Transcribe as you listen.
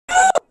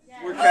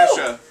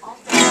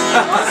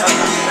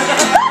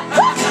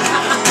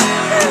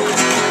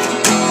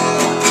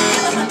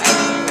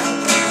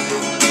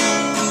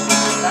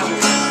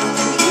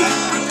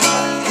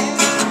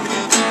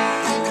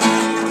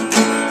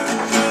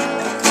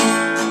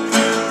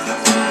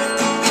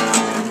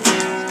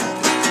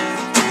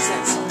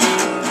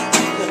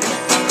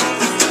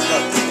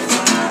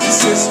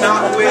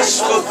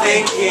wishful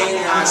thinking.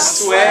 I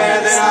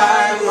swear that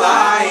I'm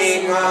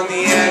lying on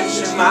the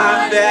edge of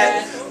my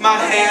bed, my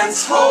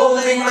hands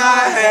holding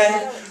my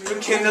head,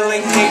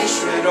 rekindling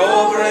hatred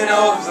over and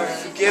over,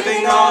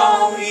 forgiving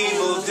all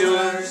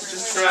evildoers,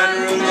 just trying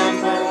to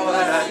remember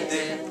what I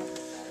did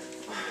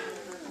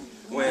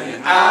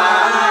when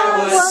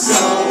I was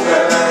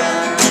sober.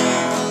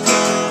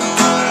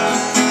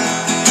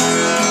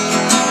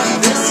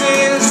 This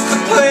is the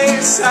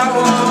place I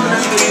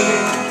wanna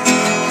be.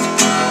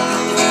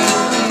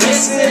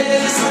 This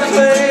is the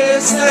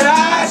place that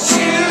I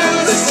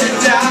choose to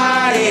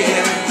die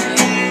in.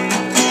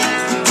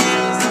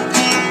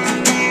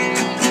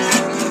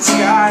 The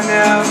sky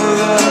never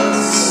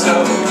looks so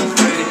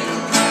pretty.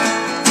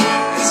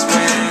 It's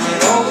when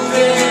it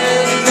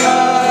opened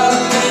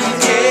up and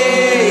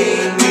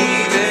gave me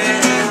there,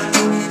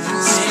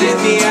 spit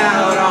me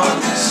out on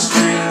the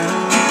street.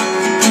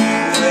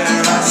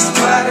 There I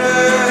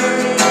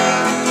splattered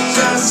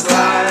just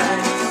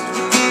like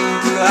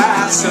a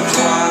glass of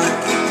wine.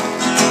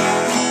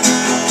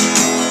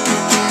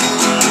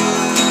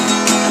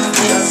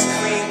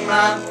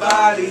 My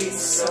body,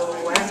 so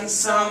when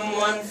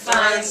someone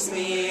finds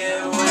me,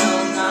 it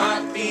will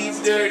not be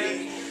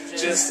dirty,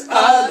 just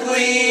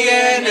ugly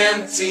and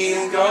empty.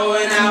 And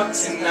going out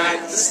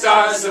tonight, the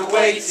stars are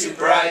way too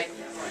bright,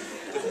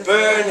 they're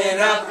burning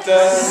up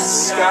the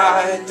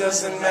sky. It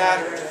doesn't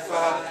matter if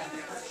I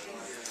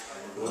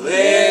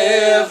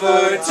live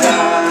or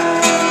die.